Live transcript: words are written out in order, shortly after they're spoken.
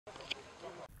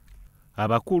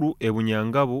Abakulu e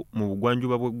Bunyangabu mu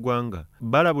bugwanjuba bw'eggwanga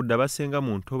balabudde abasenga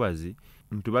mu Ntobazi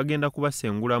nti bagenda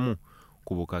kubasengulamu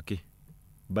ku bukake.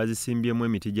 Bazisimbyemu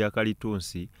emiti gya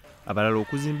kalitunsi, abalala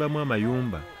okuzimbamu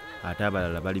amayumba, ate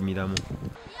abalala balimiramu.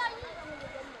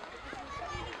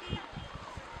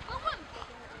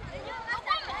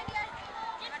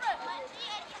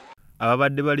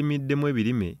 Ababadde balimiddemu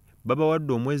ebirime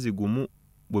babawadde omwezi gumu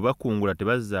bwe bakungula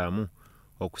tebazzaamu,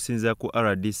 okusinziira ku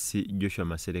RDC Joshua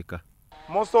Masereka.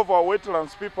 Most of our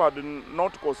wetlands people had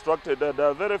not constructed. There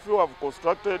are very few have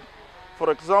constructed.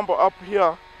 For example, up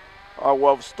here, we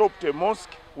have stopped a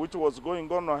mosque which was going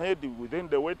on ahead within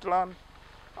the wetland.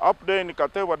 Up there in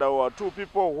Katewa, there were 2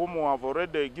 people whom we have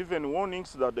already given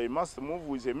warnings that they must move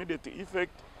with immediate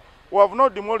effect. We have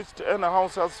not demolished any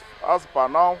houses as per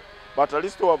now, but at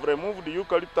least we have removed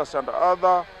eucalyptus and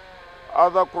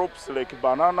other crops like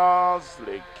bananas,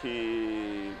 like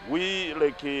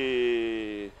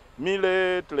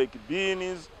millet, like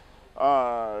beans,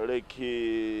 like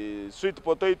sweet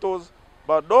potatoes.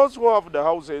 But those who have the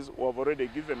houses, we have already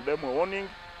given them a warning.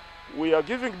 We are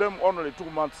giving them only 2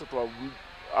 months to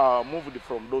have moved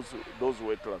from those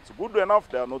wetlands. Good enough,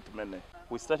 there are not many.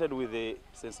 We started with the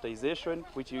sensitization,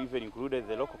 which even included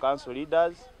the local council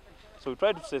leaders. So we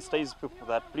tried to sensitize people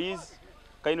that please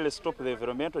kindly stop the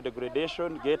environmental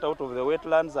degradation, get out of the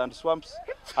wetlands and swamps,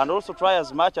 and also try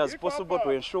as much as possible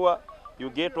to ensure you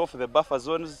get off the buffer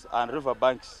zones and river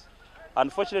banks.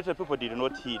 Unfortunately, people did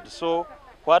not heed. So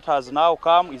what has now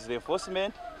come is the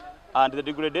enforcement, and the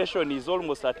degradation is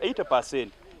almost at 80%.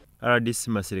 RDC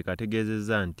Masereka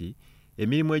ategeezezza nti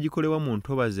emirimu egikolebwa mu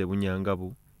Ntobazi e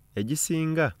Bunyangabu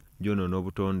egisinga gyonoona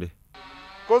obutonde.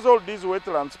 Because all these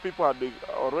wetlands, people had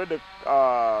already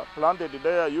planted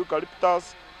there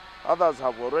eucalyptus, others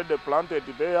have already planted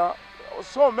there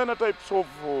so many types of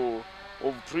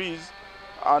trees,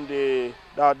 and they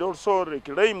had also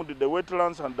reclaimed the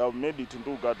wetlands and have made it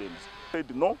into gardens. They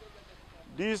said no,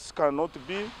 this cannot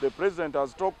be. The president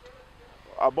has talked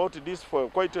about this for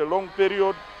quite a long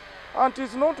period, and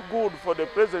it's not good for the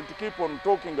president to keep on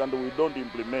talking and we don't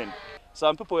implement.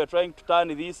 Some people are trying to turn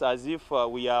this as if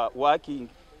we are working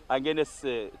against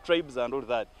tribes and all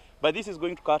that. But this is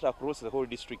going to cut across the whole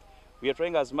district. We are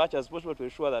trying as much as possible to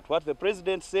ensure that what the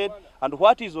president said and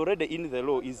what is already in the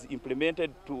law is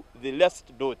implemented to the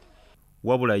last dot.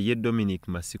 Wabula ye Dominic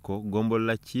Masiko,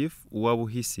 Gombola Chief wa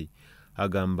Buhisi,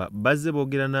 agamba bazze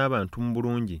boogera n'abantu mu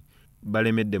bulungi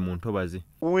balemedde mu Ntobazi.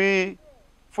 We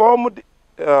formed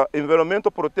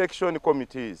environmental protection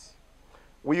committees.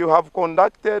 We have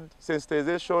conducted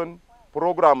sensitization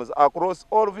programs across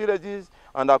all villages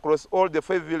and across all the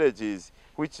 5 villages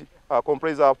which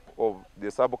comprise of the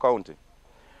sub-county.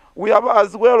 We have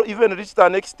as well even reached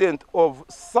an extent of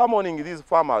summoning these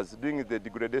farmers doing the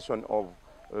degradation of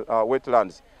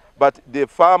wetlands. But the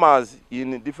farmers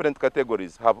in different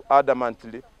categories have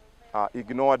adamantly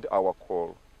ignored our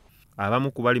call.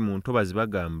 Abamu ku bali mu Ntobazi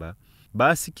bagamba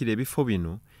baasikira ebifo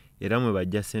bino era mwe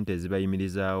bajja ssente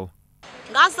ezibayimirizaawo.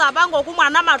 Ngasaba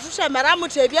ng'okumwana matushemera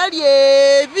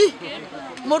mutebyalyebi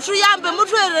mutuyambe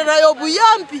mutwerera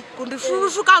obuyambi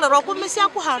kundishurushukalira kumisya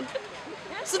kuhana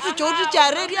situchoti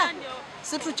charerya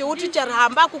situchoti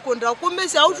charhamba kukunda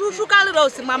kumisya ushushukalira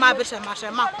usimwa mabesha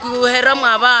mashema kuhera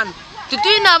mwabana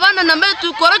tutwina abana nambe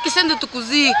tukora kisende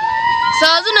tukuzi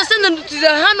sazina sende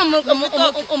ntuzya hano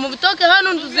umubutoke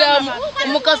hano ntuzya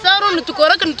umukasaro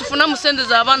ntukora ke ntufuna musende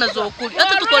za abana zokuli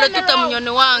ate tukore tutamunyone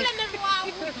wange.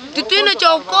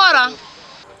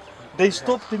 They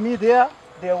stopped me there.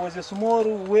 There was a small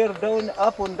well down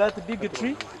up on that big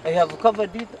tree. I have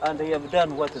covered it and I have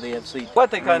done what they have said.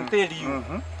 What I can tell you,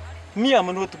 me,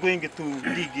 I'm not going to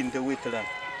dig in the wetland.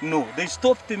 No, they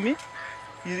stopped me.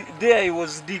 There I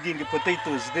was digging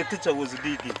potatoes. The teacher was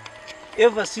digging.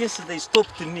 Ever since they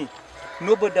stopped me,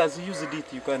 nobody has used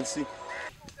it, you can see.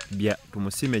 Bya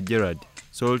tumusime Gerard,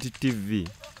 Salt TV,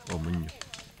 Omunyo.